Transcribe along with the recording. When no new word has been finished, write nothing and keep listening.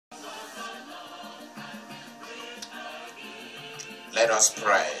Let us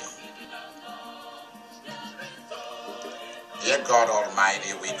pray. Dear God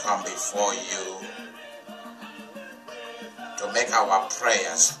Almighty, we come before you to make our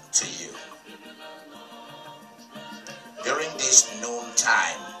prayers to you. During this noon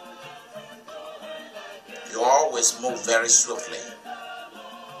time, you always move very swiftly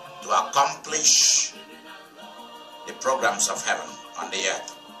to accomplish the programs of heaven on the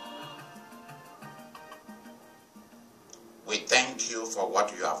earth. We thank you for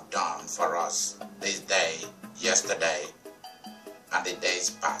what you have done for us this day, yesterday, and the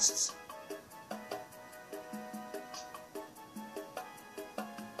days past.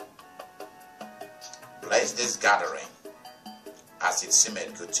 Bless this gathering as it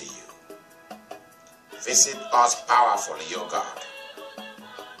seemed good to you. Visit us powerfully, O God.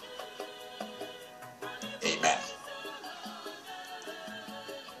 Amen.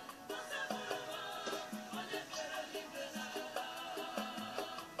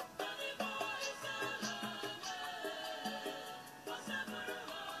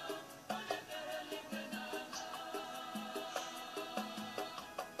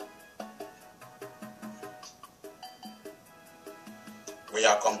 We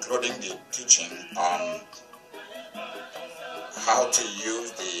are concluding the teaching on how to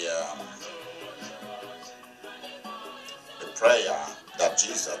use the prayer that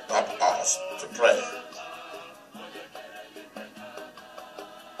Jesus taught us to pray.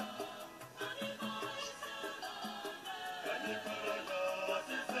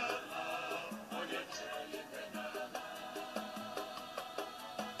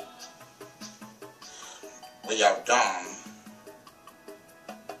 We have done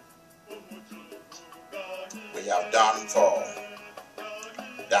for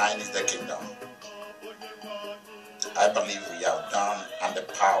thine is the kingdom. I believe we have done and the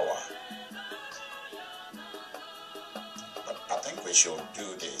power. But I think we should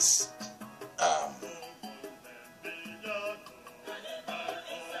do this. I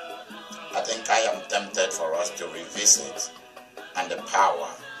think I am tempted for us to revisit and the power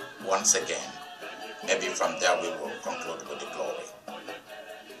once again. Maybe from there we will conclude with the glory.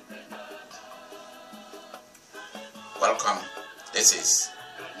 Welcome. This is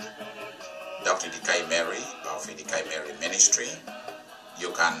Dr. Idika Imeri of Idika Imeri Ministry.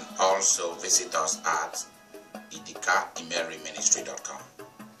 You can also visit us at idikaimeriministry.com.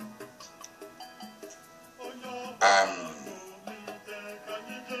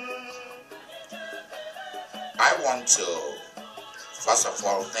 I want to, first of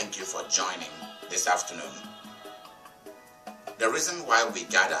all, thank you for joining this afternoon. The reason why we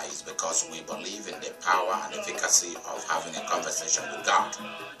gather is because we believe in the power and efficacy of having a conversation with God.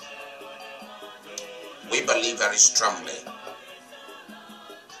 We believe very strongly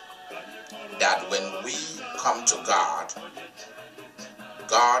that when we come to God,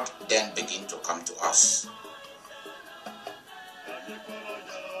 God then begins to come to us.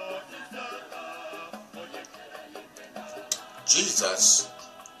 Jesus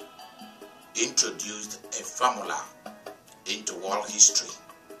introduced a formula into world history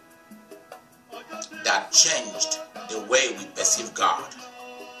that changed the way we perceive God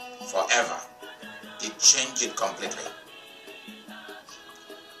forever. It changed it completely.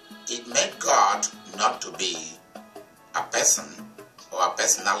 It made God not to be a person or a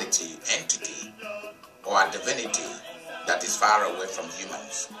personality entity or a divinity that is far away from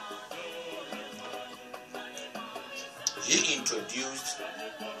humans. He introduced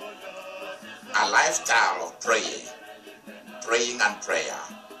a lifestyle of praying and prayer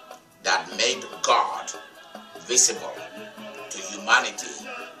that made God visible to humanity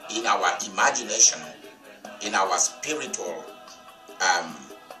in our imagination, in our spiritual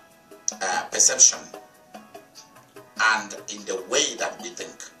perception, and in the way that we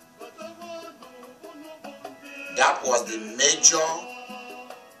think. That was the major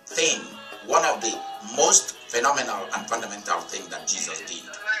thing, one of the most phenomenal and fundamental things that Jesus did.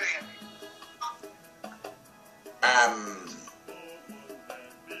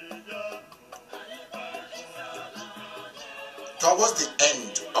 Towards the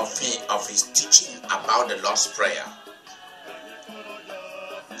end of his teaching about the Lord's Prayer,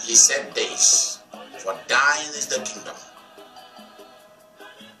 he said this: "For thine is the kingdom."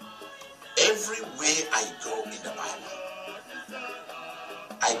 Everywhere I go in the Bible,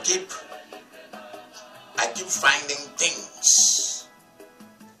 I keep finding things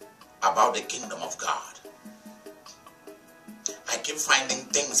about the kingdom of God. I keep finding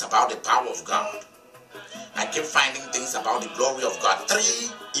things about the power of God. I keep finding things about the glory of God. Three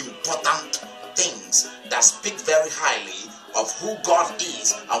important things that speak very highly of who God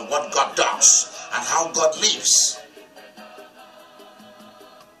is and what God does and how God lives.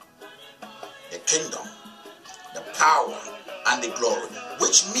 kingdom, the power, and the glory,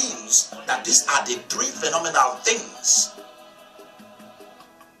 which means that these are the three phenomenal things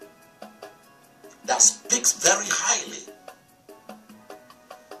that speaks very highly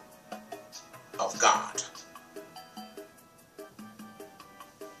of God.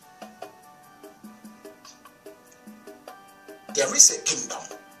 There is a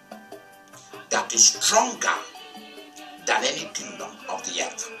kingdom that is stronger than any kingdom of the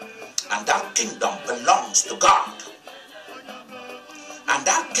earth, and that kingdom belongs to God. And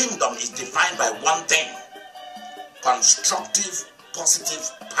that kingdom is defined by one thing: constructive,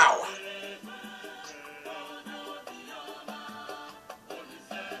 positive power.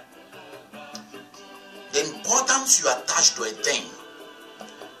 The importance you attach to a thing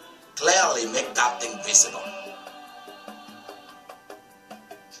clearly make that thing visible.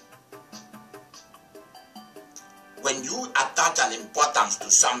 When you attach an importance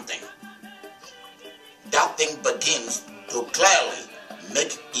to something, that thing begins to clearly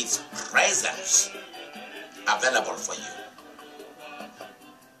make its presence available for you.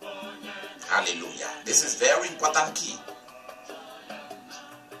 Hallelujah. This is very important key.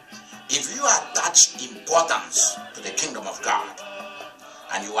 If you attach importance to the kingdom of God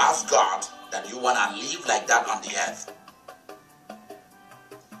and you ask God that you want to live like that on the earth,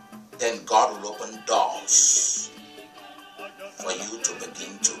 then God will open doors for you to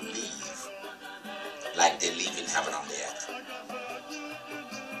begin to live like they live in heaven on the earth.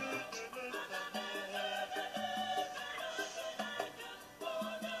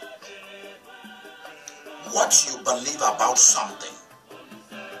 What you believe about something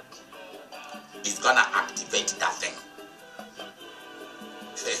is going to activate that thing.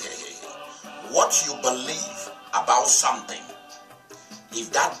 What you believe about something,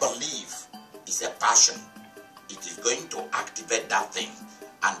 if that belief is a passion, it is going to activate that thing,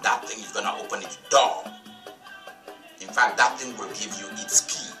 and that thing is going to open its door. In fact, that thing will give you its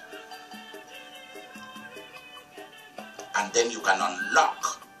key, and then you can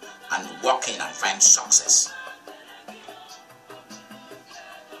unlock and walk in and find success.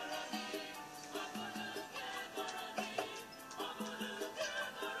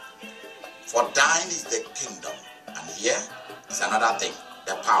 For thine is the kingdom, and here is another thing,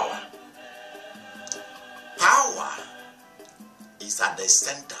 the power. Power is at the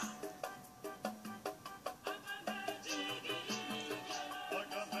center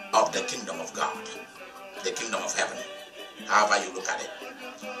of the kingdom of God, the kingdom of heaven, however you look at it.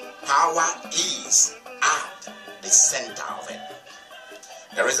 Power is at the center of it.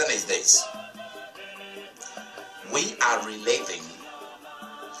 The reason is this: we are relating.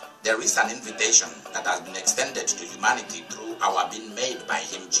 There is an invitation that has been extended to humanity through our being made by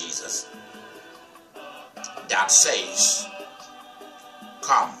him, Jesus, that says,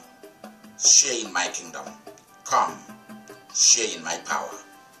 come, share in my kingdom. Come, share in my power.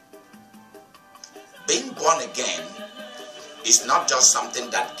 Being born again is not just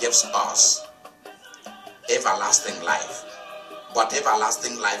something that gives us everlasting life, but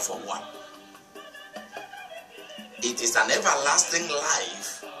everlasting life for what? It is an everlasting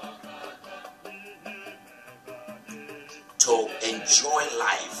life to enjoy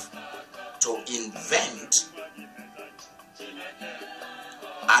life, to invent,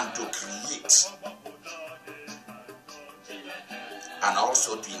 and to create, and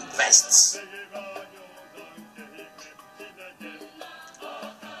also to invest.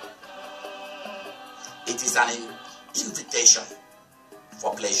 It is an invitation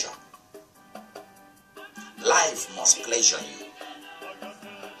for pleasure. Life must pleasure you.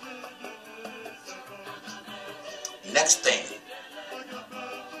 Next thing,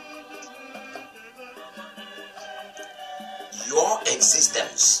 your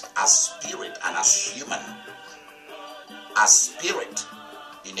existence as spirit and as human, as spirit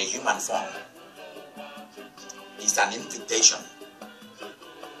in a human form, is an invitation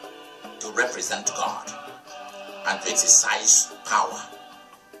to represent God and to exercise power.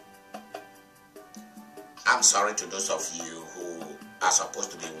 I'm sorry to those of you who are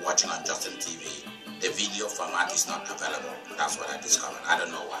supposed to be watching on Justin TV. The video format is not available. That's what I discovered. I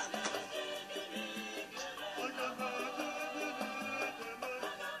don't know why.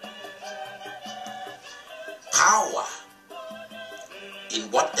 Power,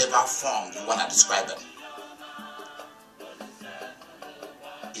 in whatever form you want to describe it,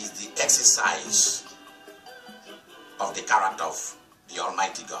 is the exercise of the character of the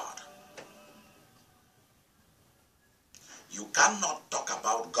Almighty God. You cannot talk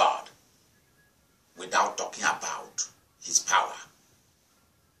about God without talking about his power.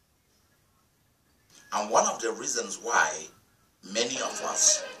 And one of the reasons why many of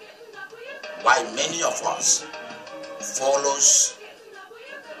us why many of us follows.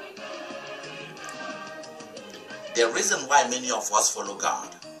 The reason why many of us follow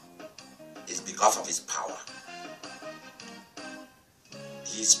God is because of His power.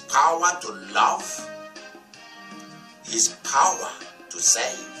 His power to love, His power to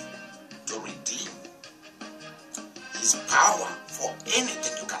save, to redeem, His power for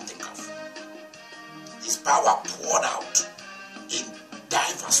anything you can think of. His power poured out in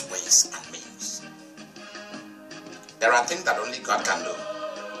diverse ways and means. There are things that only God can do.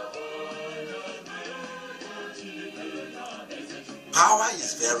 Power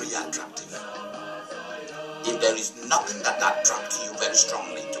is very attractive. If there is nothing that attracts you very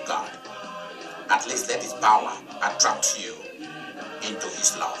strongly to God, at least let His power attract you into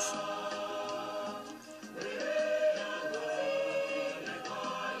His love.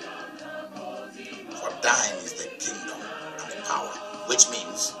 For thine is the kingdom and the power, which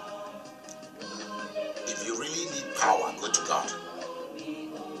means if you really need power, go to God.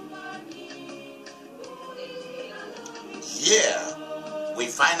 Here we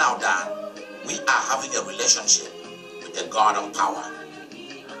find out that we are having a relationship with the God of power.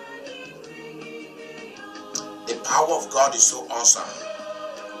 The power of God is so awesome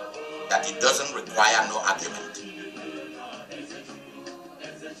that it doesn't require no argument.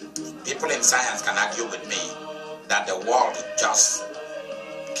 People in science can argue with me that the world just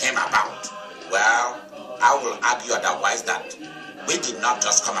came about. Well, I will argue otherwise, that we did not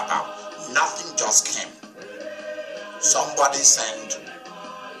just come about. Nothing just came. Somebody sent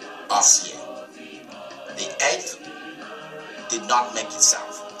us here. The earth did not make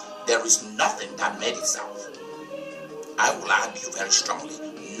itself. There is nothing that made itself. I will argue very strongly,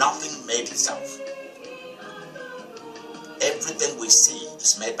 nothing made itself. Everything we see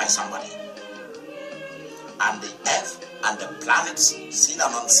is made by somebody. And the earth and the planets, seen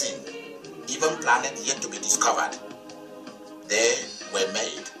and unseen, even planets yet to be discovered, they were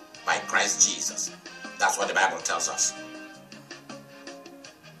made by Christ Jesus. That's what the Bible tells us.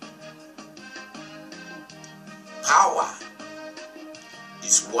 Power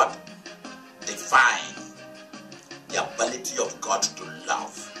is what defines the ability of God to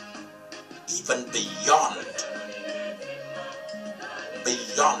love, even beyond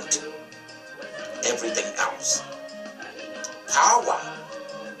everything else. Power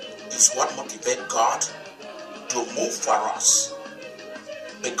is what motivates God to move for us,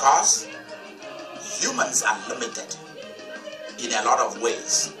 because humans are limited in a lot of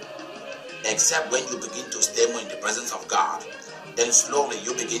ways, except when you begin to stay more in the presence of God. Then slowly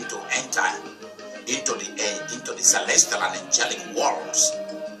you begin to enter into the celestial and angelic worlds.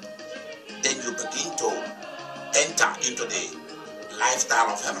 Then you begin to enter into the lifestyle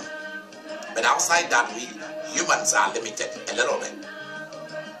of heaven. But outside that, we humans are limited a little bit.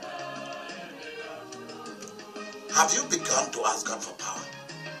 Have you begun to ask God for power?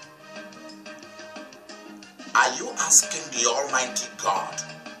 Are you asking the Almighty God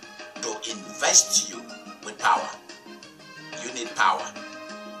to invest you with power? You need power.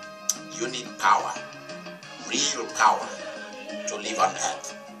 You need power. Real power to live on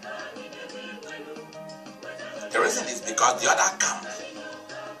earth. The reason is because the other camp,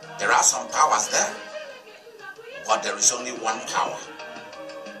 there are some powers there, but there is only one power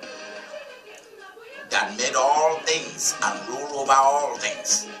that made all things and rule over all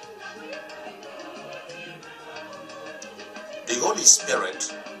things. The Holy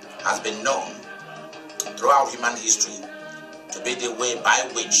Spirit has been known throughout human history to be the way by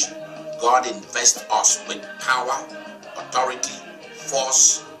which God invests us with power, authority,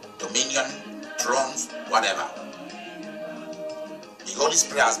 force, dominion, thrones, whatever. The Holy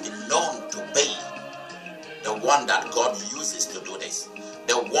Spirit has been known to be the one that God uses to do this,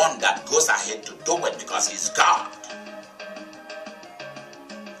 the one that goes ahead to do it because He's God.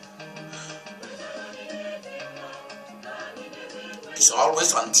 It's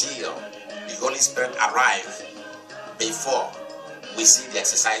always until the Holy Spirit arrives before we see the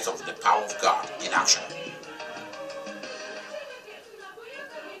exercise of the power of God in action.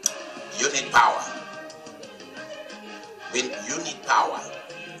 You need power. When you need power,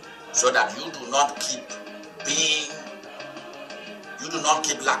 so that you do not keep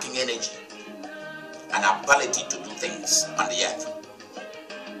lacking energy and ability to do things on the earth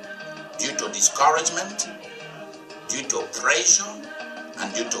due to discouragement, due to pressure,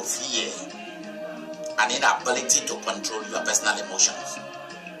 and due to fear, and inability to control your personal emotions.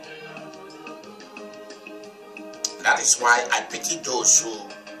 That is why I pity those who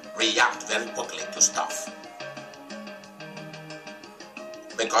react very quickly to stuff.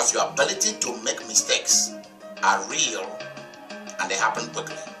 Because your ability to make mistakes are real and they happen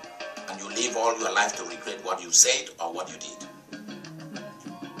quickly. And you live all your life to regret what you said or what you did.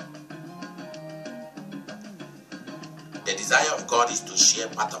 The desire of God is to share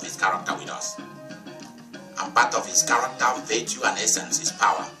part of his character with us. And part of his character, virtue, and essence is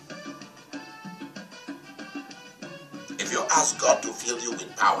power. If you ask God to fill you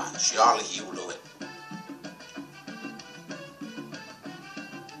with power, surely he will do it.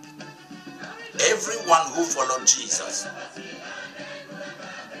 Everyone who followed Jesus,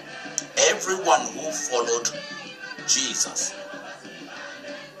 everyone who followed Jesus,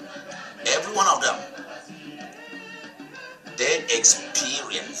 every one of them, they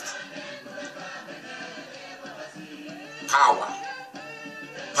experienced power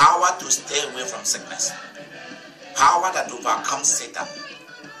to stay away from sickness, power that overcomes Satan,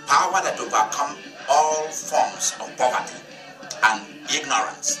 power that overcomes all forms of poverty and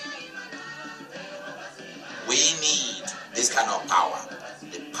ignorance. We need this kind of power,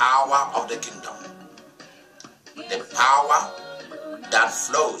 the power of the kingdom, the power that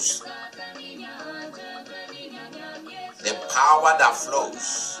flows, the power that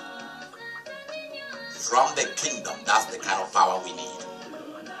flows from the kingdom. That's the kind of power we need.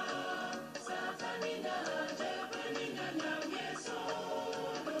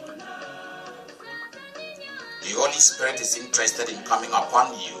 The Holy Spirit is interested in coming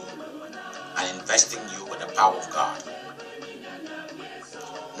upon you and investing you with the power of God.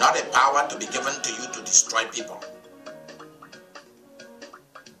 Not a power to be given to you to destroy people.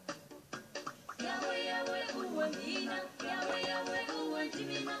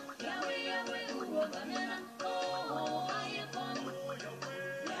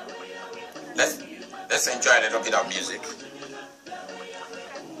 Let's enjoy a little bit of music.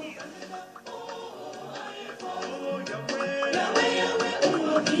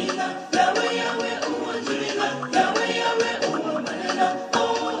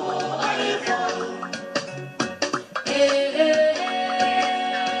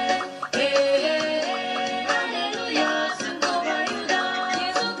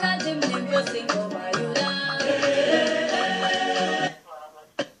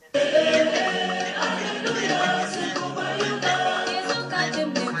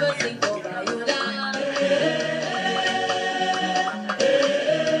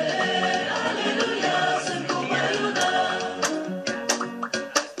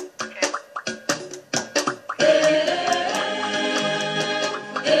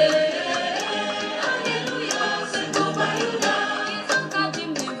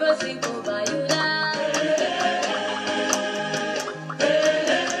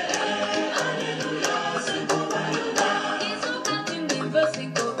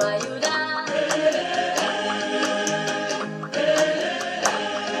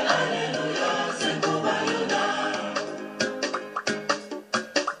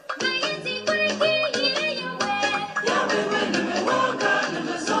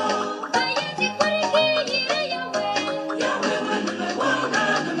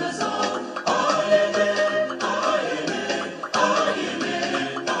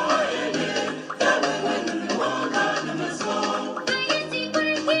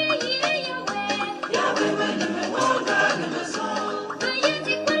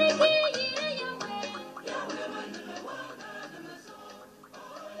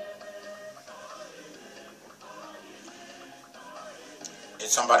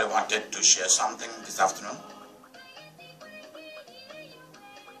 Somebody wanted to share something this afternoon.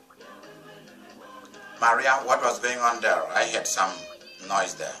 Maria, what was going on there? I heard some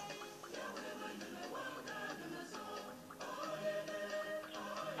noise there.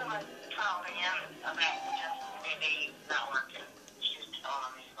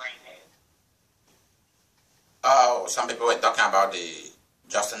 Oh, some people were talking about the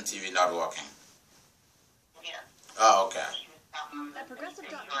Justin TV not working. Yeah. Oh, okay. At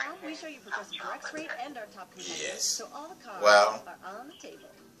Progressive.com, we show you Progressive Direct rate and our top competitors. Yes. So all the cars are on the table.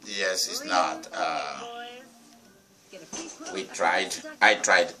 Yes, it's not. I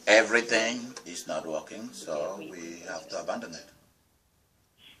tried everything. It's not working, so we have to abandon it.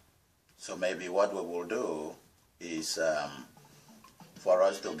 So maybe what we will do is for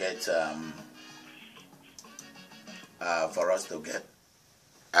us to get a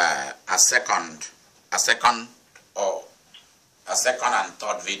second and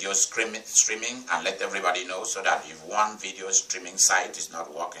third video streaming and let everybody know, so that if one video streaming site is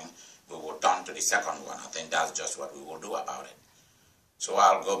not working, we will turn to the second one. I think that's just what we will do about it. So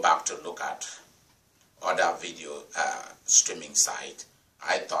I'll go back to look at other video streaming site.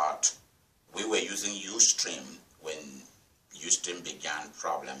 I thought we were using Ustream when Ustream began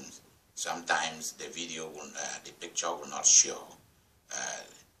problems. Sometimes the video will, the picture will not show.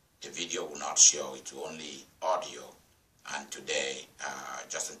 The video will not show, it will only audio. And today,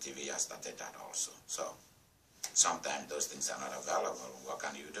 Justin TV has started that also. So sometimes those things are not available. What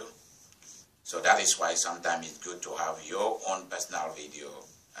can you do? So that is why sometimes it's good to have your own personal video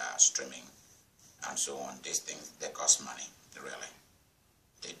streaming and so on. These things, they cost money, really.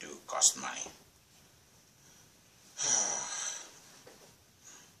 They do cost money.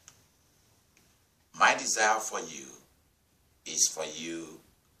 My desire for you is for you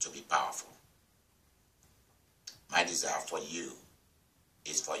to be powerful. My desire for you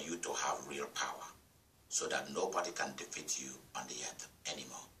is for you to have real power so that nobody can defeat you on the earth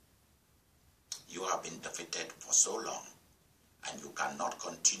anymore. You have been defeated for so long, and you cannot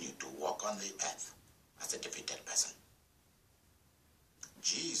continue to walk on the earth as a defeated person.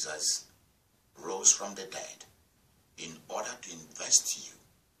 Jesus rose from the dead in order to invest you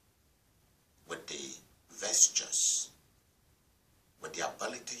with the vestures, with the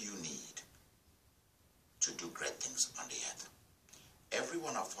ability you need to do great things on the earth. Every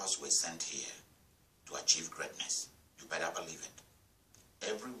one of us was sent here to achieve greatness. You better believe it.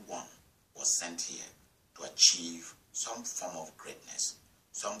 Everyone was sent here to achieve some form of greatness,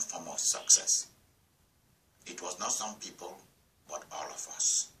 some form of success. It was not some people, but all of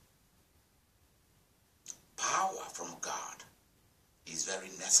us. Power from God is very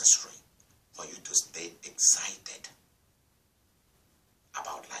necessary for you to stay excited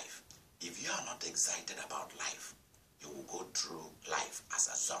about life. If you are not excited about life, you will go through life as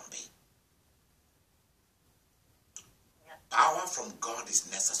a zombie. Power from God is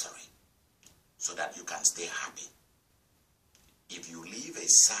necessary so that you can stay happy. If you live a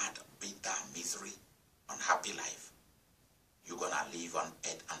sad, bitter, misery, unhappy life, you're going to live on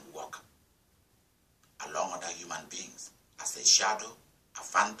earth and walk along other human beings as a shadow, a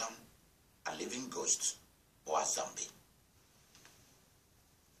phantom, a living ghost, or a zombie.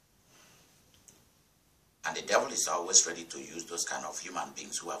 And the devil is always ready to use those kind of human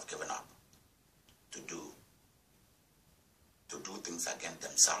beings who have given up to do things against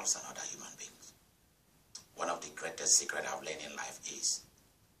themselves and other human beings. One of the greatest secrets I've learned in life is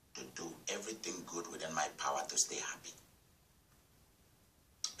to do everything good within my power to stay happy.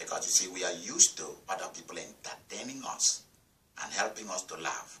 Because you see, we are used to other people entertaining us and helping us to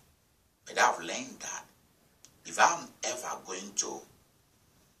laugh. But I've learned that if I'm ever going to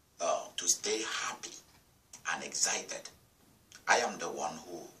stay happy and excited, I am the one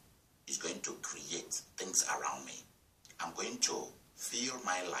who is going to create things around me. I'm going to fill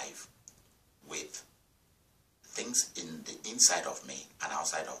my life with things in the inside of me and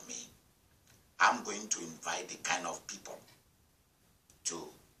outside of me. I'm going to invite the kind of people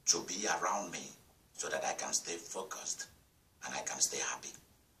to be around me so that I can stay focused and I can stay happy.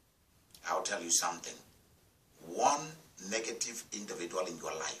 I'll tell you something. One negative individual in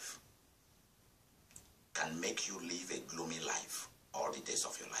your life can make you live a gloomy life all the days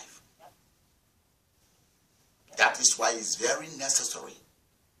of your life. That is why it's very necessary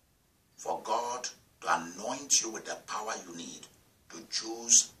for God to anoint you with the power you need to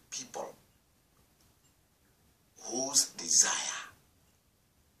choose people whose desire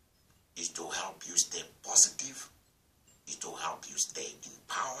is to help you stay positive, is to help you stay in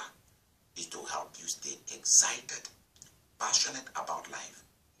power, is to help you stay excited, passionate about life,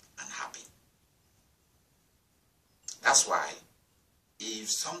 and happy. That's why if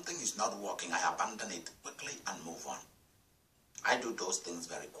something is not working, I abandon it quickly and move on. I do those things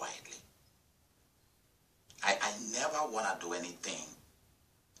very quietly. I never want to do anything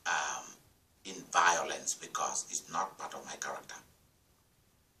in violence because it's not part of my character.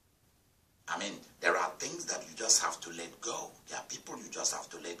 I mean, there are things that you just have to let go. There are people you just have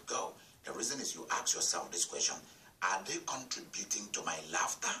to let go. The reason is you ask yourself this question: are they contributing to my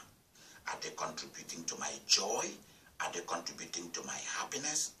laughter? Are they contributing to my joy? Are they contributing to my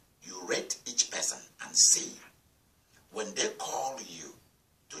happiness? You rate each person and see. When they call you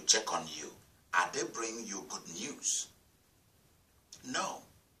to check on you, are they bringing you good news? No,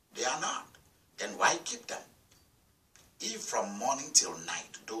 they are not. Then why keep them? If from morning till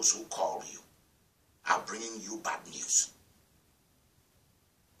night, those who call you are bringing you bad news,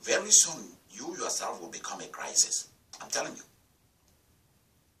 very soon you yourself will become a crisis. I'm telling you.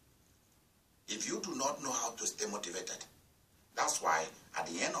 If you do not know how to stay motivated, that's why at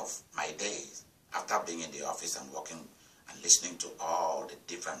the end of my days, after being in the office and working and listening to all the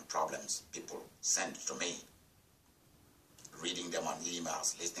different problems people send to me, reading them on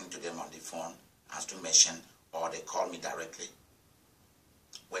emails, listening to them on the phone, answering machine, or they call me directly.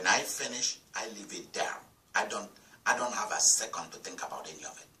 When I finish, I leave it there. I don't have a second to think about any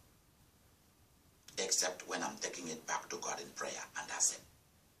of it, except when I'm taking it back to God in prayer, and that's it.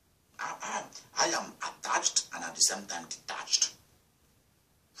 I am attached and at the same time detached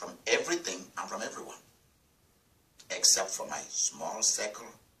from everything and from everyone, except for my small circle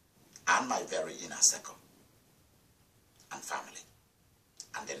and my very inner circle and family,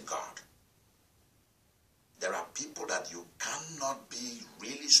 and then God. There are people that you cannot be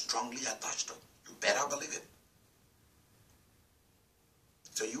really strongly attached to. You better believe it.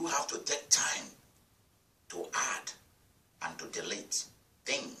 So you have to take time to add and to delete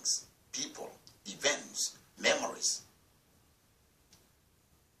things, people, events, memories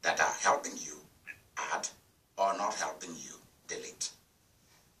that are helping you add or not helping you delete.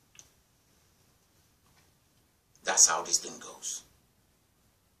 That's how this thing goes.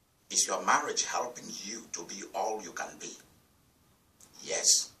 Is your marriage helping you to be all you can be?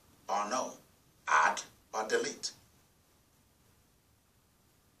 Yes or no? Add or delete?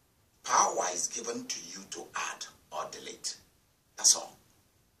 Power is given to you to add or delete. That's all.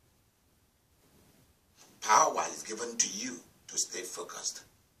 Power is given to you to stay focused.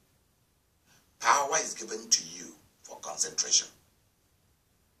 Power is given to you for concentration.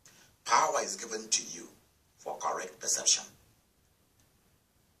 Power is given to you for correct perception.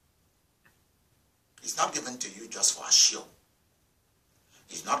 It's not given to you just for a show.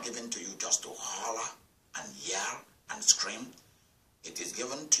 It's not given to you just to holler and yell and scream. It is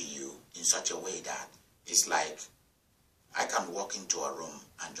given to you in such a way that it's like I can walk into a room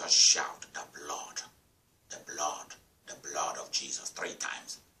and just shout the blood, the blood, the blood of Jesus 3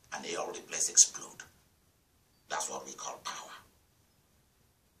 times, and the whole place explode. That's what we call power.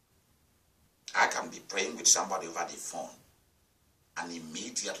 I can be praying with somebody over the phone, and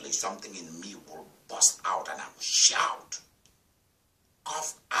immediately something in me will burst out and I will shout,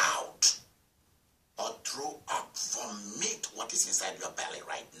 cough out, or throw up, vomit what is inside your belly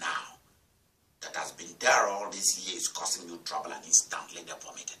right now that has been there all these years causing you trouble, and instantly they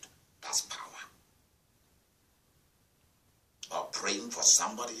vomit it. That's power. Or praying for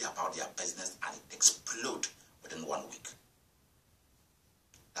somebody about their business and it explodes within 1 week.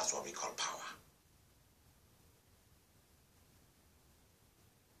 That's what we call power.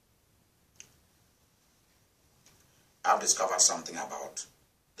 I've discovered something about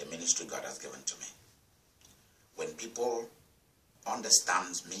the ministry God has given to me. When people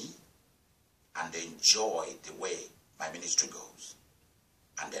understand me and they enjoy the way my ministry goes,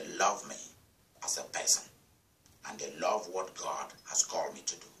 and they love me as a person, and they love what God has called me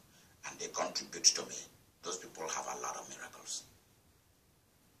to do, and they contribute to me, those people have a lot of miracles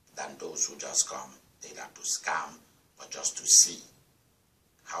than those who just come either to scam or just to see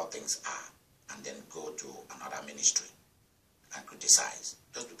how things are and then go to another ministry and criticize.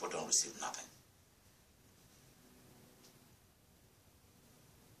 Those people don't receive nothing.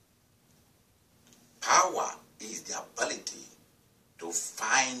 Power is the ability to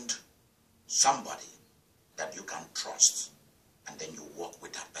find somebody that you can trust, and then you work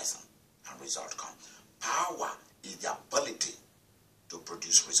with that person and result come. Power is the ability to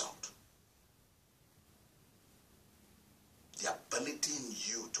produce result. The ability in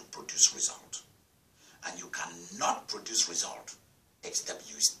you to produce result. And you cannot produce result except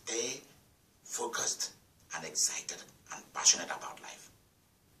you stay focused and excited and passionate about life.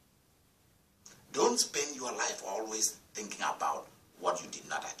 Don't spend your life always thinking about what you did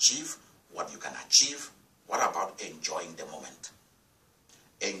not achieve, what you can achieve. What about enjoying the moment?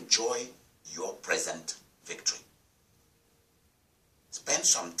 Enjoy your present victory. Spend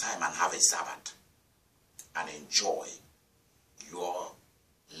some time and have a Sabbath and enjoy your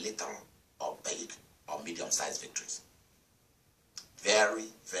little or big or medium-sized victories. Very,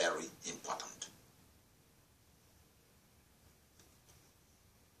 very important.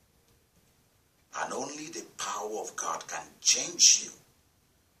 And only the power of God can change you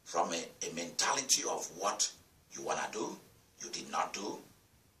from a mentality of what you want to do, you did not do,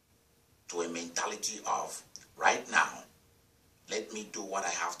 to a mentality of right now, let me do what I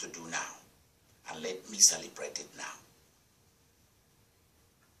have to do now, and let me celebrate it now.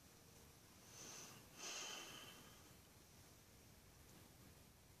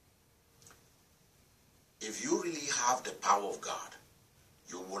 If you really have the power of God,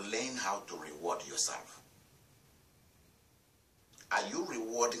 you will learn how to reward yourself. Are you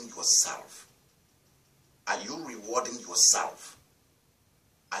rewarding yourself? Are you rewarding yourself?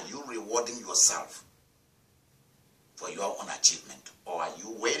 Are you rewarding yourself for your own achievement? Or are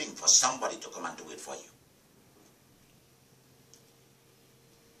you waiting for somebody to come and do it for you?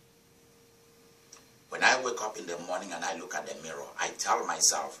 When I wake up in the morning and I look at the mirror, I tell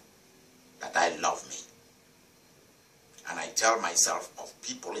myself that I love me. And I tell myself of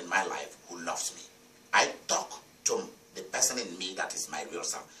people in my life who loves me. I talk to the person in me that is my real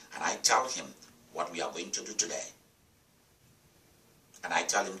self. And I tell him what we are going to do today. And I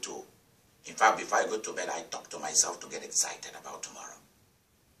tell him to, in fact, before I go to bed, I talk to myself to get excited about tomorrow.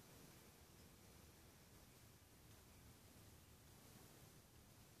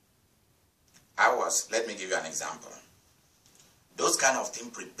 Let me give you an example. Those kind of things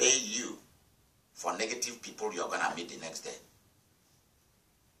prepare you for negative people you're going to meet the next day.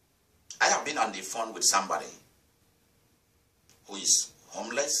 I have been on the phone with somebody who is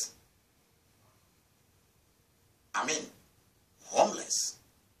homeless. I mean, homeless.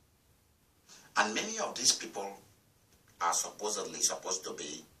 And many of these people are supposedly supposed to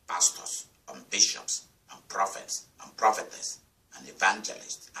be pastors and bishops and prophets and prophetess and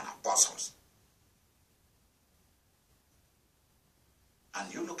evangelists and apostles.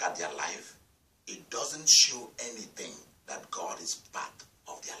 And you look at their life, it doesn't show anything that God is part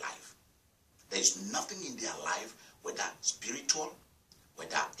of their life. There is nothing in their life, whether spiritual,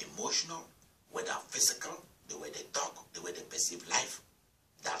 whether emotional, whether physical, the way they talk, the way they perceive life,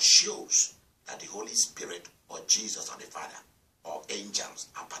 that shows that the Holy Spirit or Jesus or the Father or angels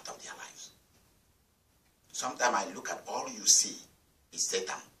are part of their lives. Sometimes I look at all you see is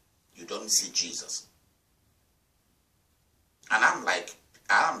Satan. You don't see Jesus. And I'm like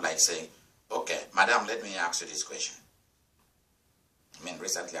saying, okay, madam, let me ask you this question. I mean,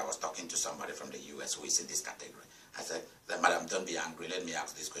 recently I was talking to somebody from the US who is in this category. I said, madam, don't be angry. Let me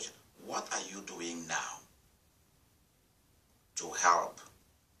ask this question. What are you doing now to help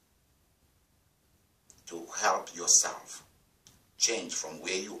yourself change from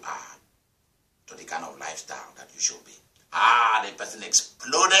where you are to the kind of lifestyle that you should be? The person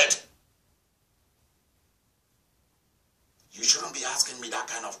exploded. You shouldn't be asking me that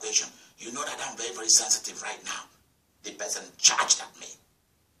kind of question. You know that I'm very, very sensitive right now. The person charged at me.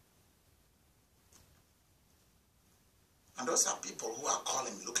 And those are people who are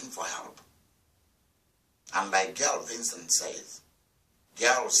calling, looking for help. And like Gail Vincent says,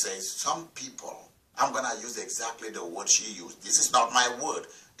 Gail says, some people, I'm going to use exactly the word she used. This is not my word.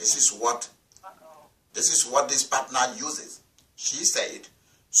 This is what this partner uses. She said,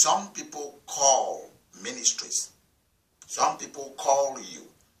 some people call ministries. Some people call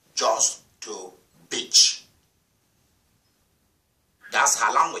you just to bitch. That's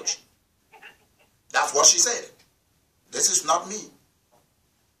her language. That's what she said. This is not me.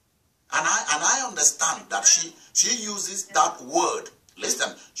 And I understand that she uses that word.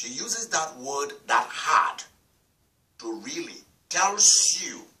 Listen, she uses that word that hard to really tells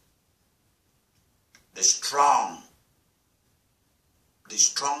you the strong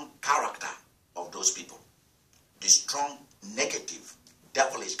character of those people. The strong, negative,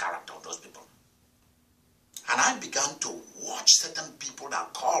 devilish character of those people. And I began to watch certain people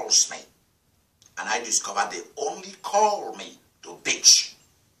that calls me. And I discovered they only call me to bitch.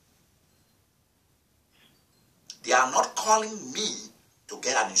 They are not calling me to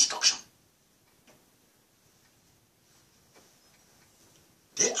get an instruction.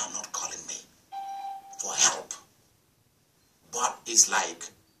 They are not calling me for help. But it's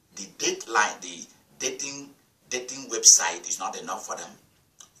like the dating website is not enough for them.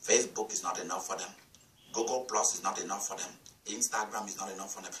 Facebook is not enough for them. Google Plus is not enough for them. Instagram is not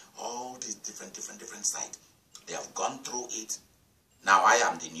enough for them. All these different sites. They have gone through it. Now I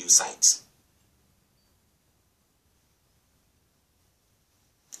am the new site.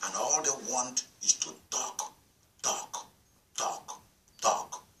 And all they want is to talk.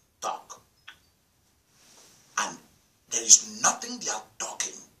 And there is nothing they are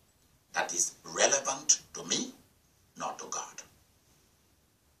talking that is relevant to me, nor to God.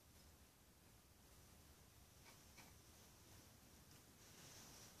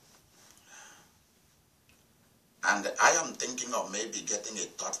 And I am thinking of maybe getting a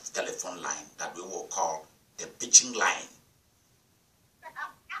telephone line that we will call the pitching line.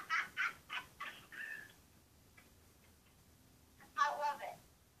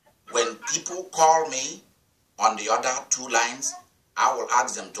 When people call me on the other two lines, I will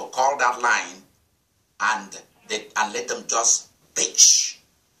ask them to call that line and let them just bitch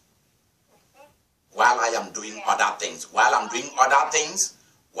while I am doing other things. While I'm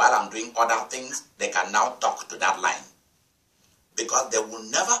doing other things, they can now talk to that line. Because they will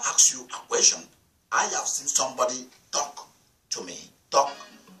never ask you a question. I have seen somebody talk to me, talk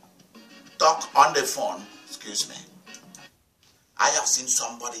on the phone, excuse me. I have seen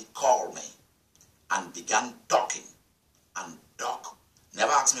somebody call me and began talking and talk.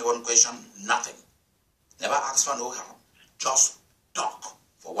 Never ask me one question, nothing. Never ask for no help. Just talk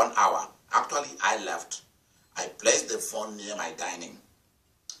for 1 hour. Actually, I left. I placed the phone near my dining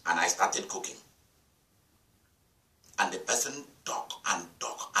and I started cooking. And the person talk and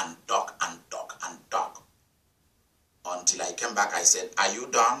talk and talk and talk and talk. Until I came back, I said, "Are you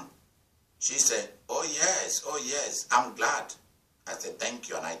done?" She said, oh yes, I'm glad. I said, thank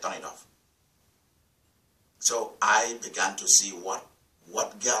you, and I turned it off. So I began to see what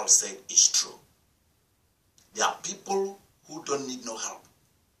girl said is true. There are people who don't need no help.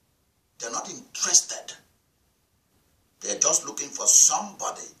 They're not interested. They're just looking for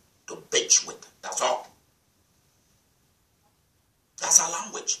somebody to bitch with. That's all. That's our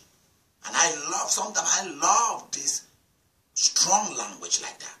language. And sometimes I love this strong language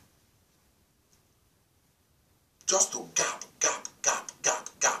like that. Just to gap.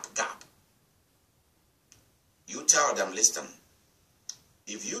 You tell them, listen,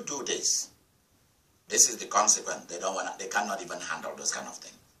 if you do this, this is the consequence. They cannot even handle those kind of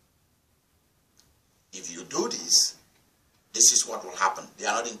things. If you do this, this is what will happen. They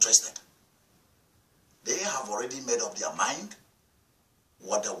are not interested. They have already made up their mind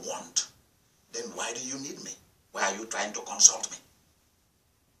what they want. Then why do you need me? Why are you trying to consult me?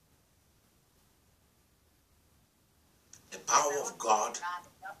 The power of God,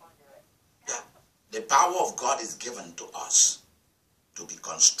 the power of God is given to us to be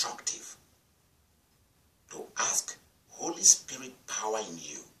constructive, to ask. Holy Spirit power in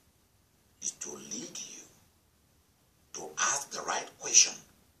you is to lead you, to ask the right question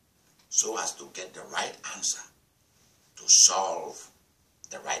so as to get the right answer, to solve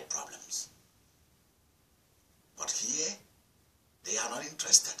the right problems. But here, they are not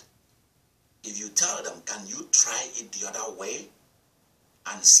interested. If you tell them, can you try it the other way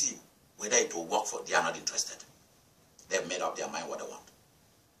and see whether it will work for, they are not interested. They've made up their mind what they want.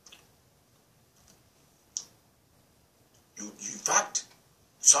 In fact,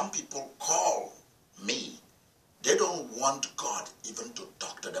 some people call me. They don't want God even to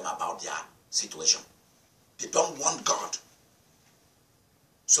talk to them about their situation. They don't want God.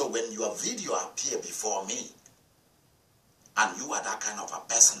 So when your video appear before me, and you are that kind of a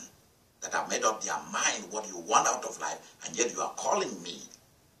person that have made up their mind what you want out of life, and yet you are calling me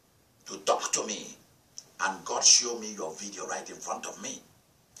to talk to me, and God show me your video right in front of me,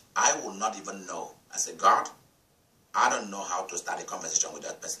 I will not even know. I say, God, I don't know how to start a conversation with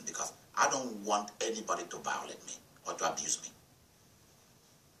that person because I don't want anybody to violate me or to abuse me.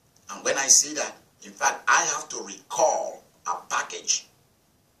 And when I see that, in fact, I have to recall a package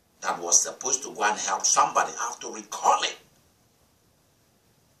that was supposed to go and help somebody. I have to recall it.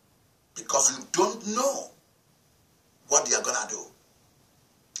 Because you don't know what they are going to do.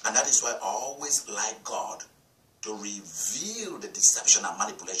 And that is why I always like God to reveal the deception and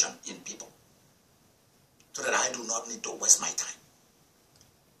manipulation in people, so that I do not need to waste my time.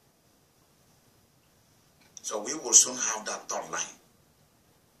 So we will soon have that third line,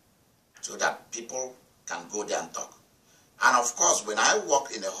 so that people can go there and talk. And of course, when I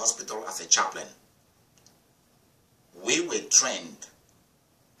worked in a hospital as a chaplain, we were trained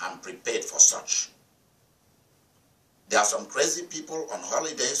and prepared for such. There are some crazy people on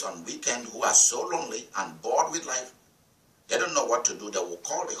holidays, on weekend, who are so lonely and bored with life. They don't know what to do. They will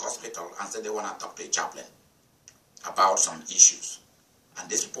call the hospital and say they want to talk to a chaplain about some issues. And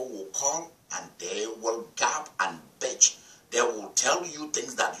these people will call and they will gab and bitch. They will tell you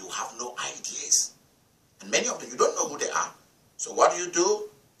things that you have no ideas. And many of them, you don't know who they are. So what do?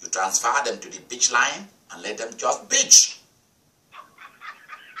 You transfer them to the bitch line and let them just bitch.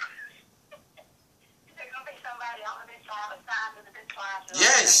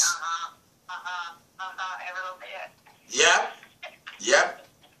 Yes. Yep.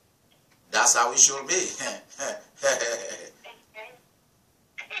 That's how it should be. You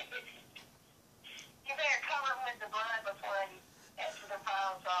better cover them with the blood before you enter the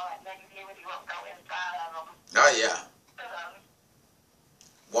files all that negativity won't go inside of them. Oh yeah.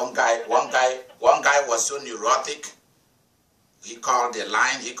 One guy was so neurotic. He called the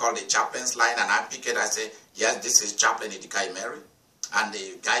line, he called the chaplain's line, and I picked it. I said, yes, this is Chaplain Idika Imeri. And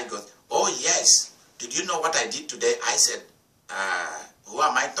the guy goes, oh yes, did you know what I did today? I said, who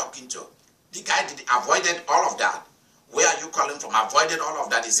am I talking to? The guy avoided all of that. Where are you calling from? Avoided all of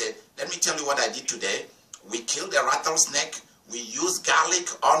that. He said, let me tell you what I did today. We killed a rattlesnake. We used garlic,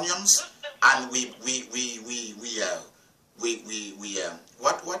 onions, and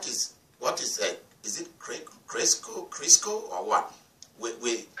what is it Crisco or what?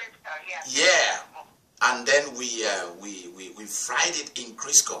 Yeah. And then we fried it in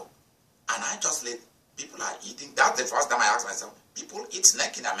Crisco. And I just let people are eating. That's the first time I asked myself, people eat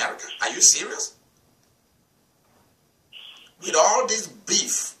snake in America? Are you serious? With all this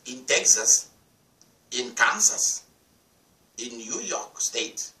beef in Texas, in Kansas, in New York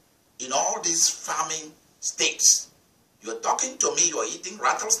State, in all these farming states, You're talking to me, you're eating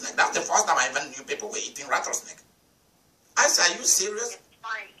rattlesnake. That's the first time I even knew people were eating rattlesnake. I said, are you serious?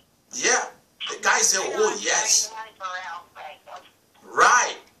 Yeah. The guy said, oh yes.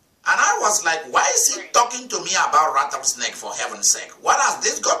 Right. And I was like, why is he talking to me about rattlesnake, for heaven's sake? What has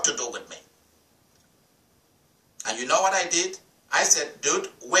this got to do with me? And you know what I did? I said, dude,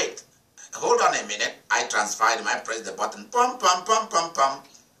 wait. Hold on a minute. I transferred him. I pressed the button. Pum, pum, pum, pum, pum.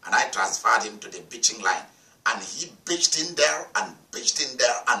 And I transferred him to the beaching line. And he beached in there and beached in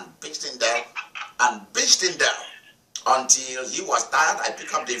there and beached in there and beached in there until he was tired. I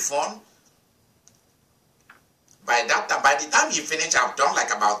picked up the phone. By that time, by the time he finished, I've done like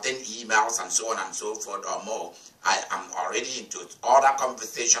about 10 emails and so on and so forth or more. I am already into other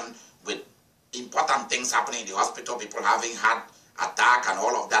conversation with important things happening in the hospital, people having heart attack and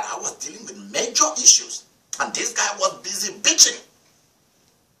all of that. I was dealing with major issues. And this guy was busy bitching.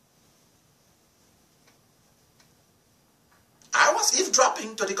 I was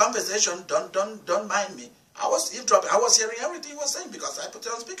eavesdropping to the conversation. Don't mind me. I was eavesdropping. I was hearing everything he was saying because I put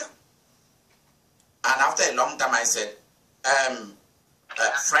it on speaker. And after a long time, I said,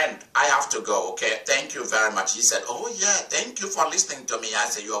 friend, I have to go, okay? Thank you very much. He said, oh, yeah, thank you for listening to me. I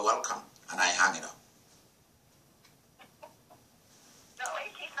said, you're welcome. And I hung it up. No,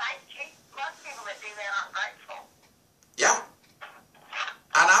 most people that do that aren't grateful. Yeah.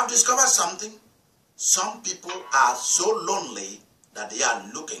 And I've discovered something. Some people are so lonely that they are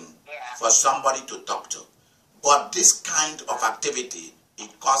looking for somebody to talk to. But this kind of activity,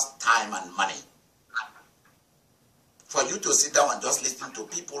 it costs time and money. For you to sit down and just listen to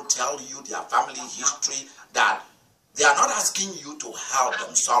people tell you their family history, that they are not asking you to help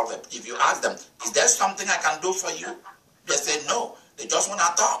them solve it. If you ask them, is there something I can do for you? They say no. They just want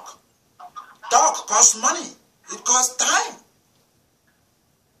to talk. Talk costs money. It costs time.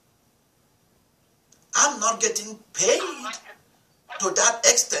 I'm not getting paid to that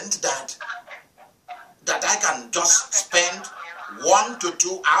extent that I can just spend 1 to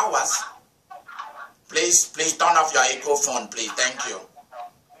 2 hours. Please turn off your echo phone, please. Thank you.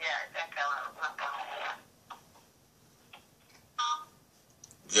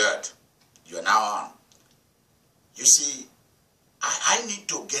 Good. You're now on. You see, I need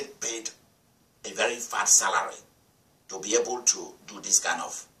to get paid a very fat salary to be able to do this kind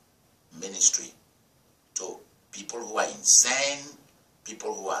of ministry to people who are insane,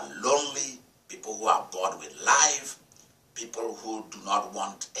 people who are lonely, people who are bored with life, people who do not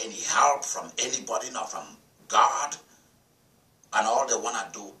want any help from anybody, not from God, and all they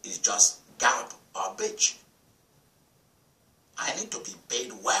want to do is just gab or bitch. I need to be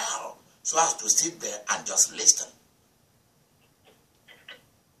paid well so as to sit there and just listen.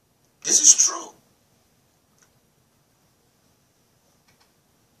 This is true.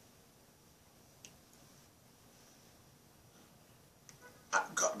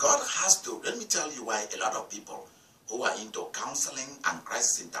 God has to, let me tell you why a lot of people who are into counseling and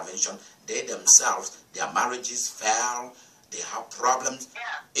crisis intervention, they themselves, their marriages fail, they have problems.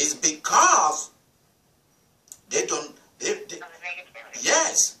 It's because they don't,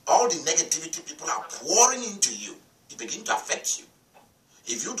 yes, all the negativity people are pouring into you, it begins to affect you.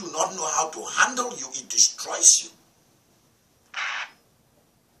 If you do not know how to handle you, it destroys you.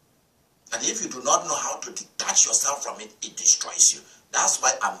 And if you do not know how to detach yourself from it, it destroys you. That's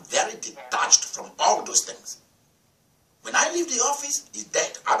why I'm very detached from all those things. When I leave the office, it's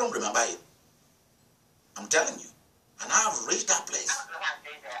dead. I don't remember it. I'm telling you. And I have reached that place.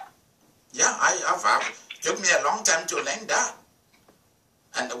 Yeah, I have. It took me a long time to learn that.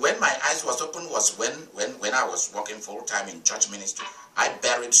 And when my eyes was open was when I was working full-time in church ministry. I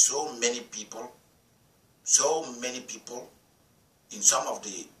buried so many people in some of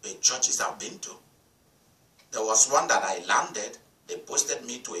the churches I've been to. There was one that I landed. They posted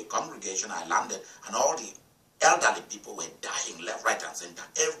me to a congregation. I landed, and all the elderly people were dying left, right, and center.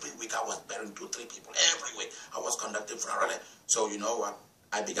 Every week I was burying 2, 3 people. Every week I was conducting funeral. So you know what?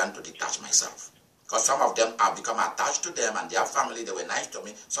 I began to detach myself. Because some of them, I've become attached to them and their family. They were nice to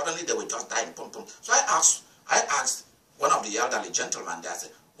me. Suddenly they were just dying. Boom, boom. So I asked one of the elderly gentlemen there, I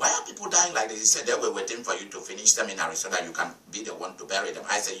said, why are people dying like this? He said, they were waiting for you to finish seminary so that you can be the one to bury them.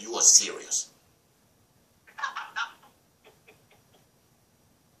 I said, you are serious.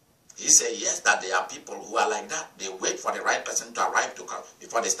 He said, yes, that there are people who are like that. They wait for the right person to arrive to come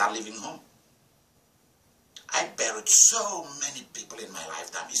before they start leaving home. I buried so many people in my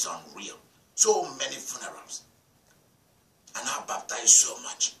lifetime. It's unreal. So many funerals. And I baptized so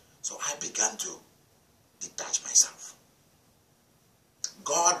much. So I began to detach myself.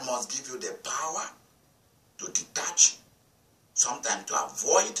 God must give you the power to detach, sometimes to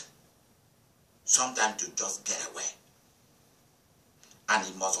avoid, sometimes to just get away. And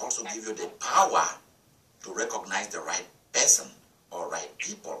it must also give you the power to recognize the right person or right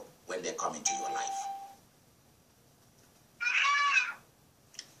people when they come into your life.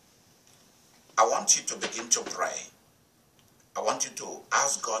 I want you to begin to pray. I want you to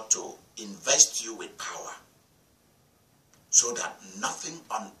ask God to invest you with power so that nothing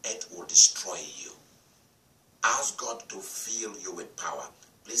on earth will destroy you. Ask God to fill you with power.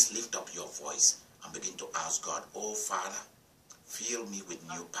 Please lift up your voice and begin to ask God, oh Father, fill me with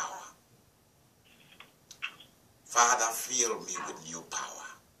new power. Father, fill me with new power.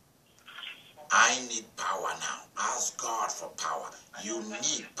 I need power now. Ask God for power. You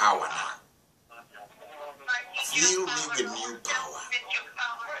need power now. Fill me with new power.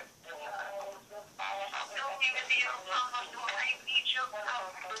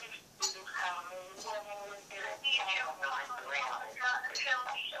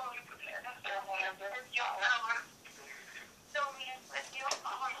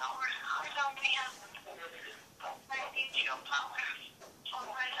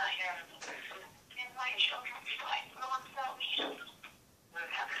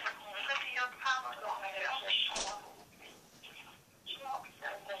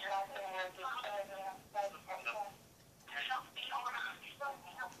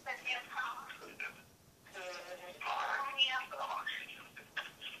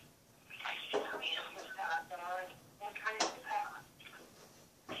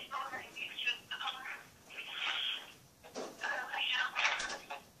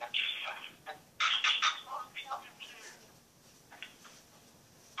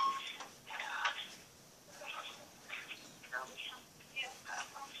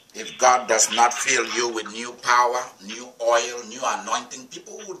 If God does not fill you with new power, new oil, new anointing,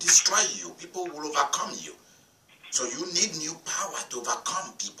 people will destroy you. People will overcome you. So you need new power to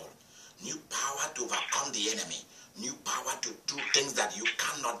overcome people. New power to overcome the enemy. New power to do things that you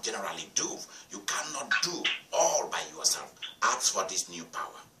cannot generally do. You cannot do all by yourself. Ask for this new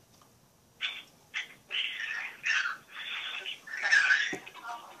power.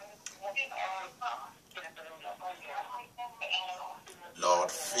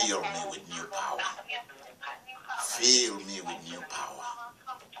 Lord, fill me with new power. Fill me with new power.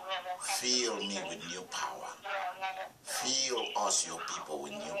 Fill me with new power. Fill us, your people,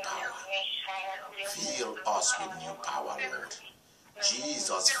 with new power. Fill us with new power, Lord.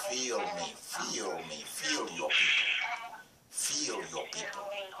 Jesus, fill me, fill your people. Fill your people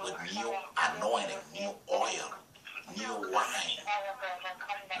with new anointing, new oil, new wine.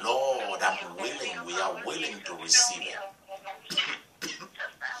 Lord, I'm willing, we are willing to receive it.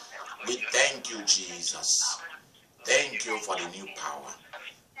 We thank you, Jesus. Thank you for the new power.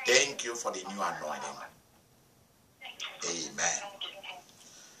 Thank you for the new anointing. Amen.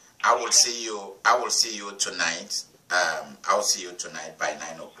 I will see you tonight. I will see you tonight by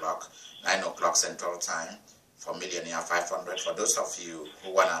 9 o'clock. 9 o'clock Central Time for Millionaire 500. For those of you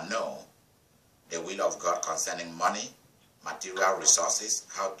who want to know the will of God concerning money, material resources,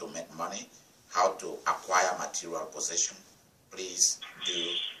 how to make money, how to acquire material possession, please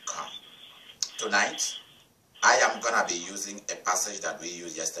do come. Tonight, I am going to be using a passage that we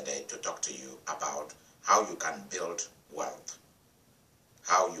used yesterday to talk to you about how you can build wealth.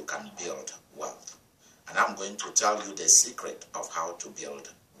 How you can build wealth. And I'm going to tell you the secret of how to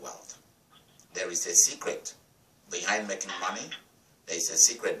build wealth. There is a secret behind making money. There is a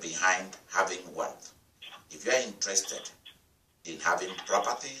secret behind having wealth. If you are interested in having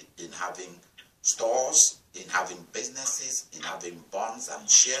property, in having stores, in having businesses, in having bonds and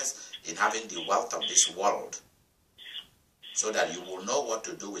shares, in having the wealth of this world, so that you will know what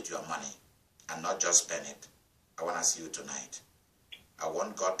to do with your money and not just spend it, I want to see you tonight. I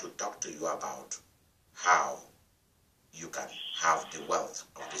want God to talk to you about how you can have the wealth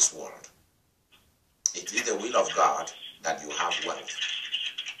of this world. It is the will of God that you have wealth.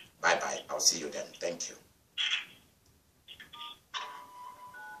 Bye-bye. I'll see you then. Thank you.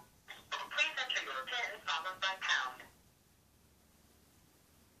 Please enter your PIN followed by pound.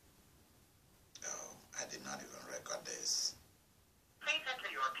 Oh, I did not even record this. Please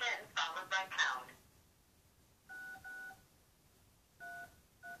enter your PIN followed by pound.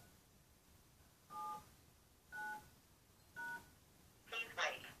 Please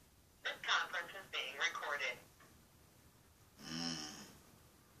wait. This conference is being recorded.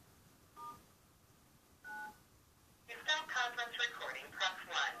 To stop conference recording, press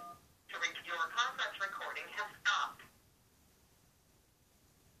 1. To reach your conference recording has stopped.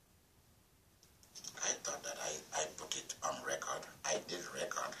 I thought that I put it on record. I did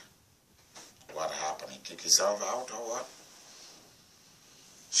record. What happened? It kicked itself out or what?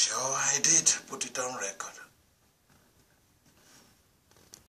 Sure, I did put it on record.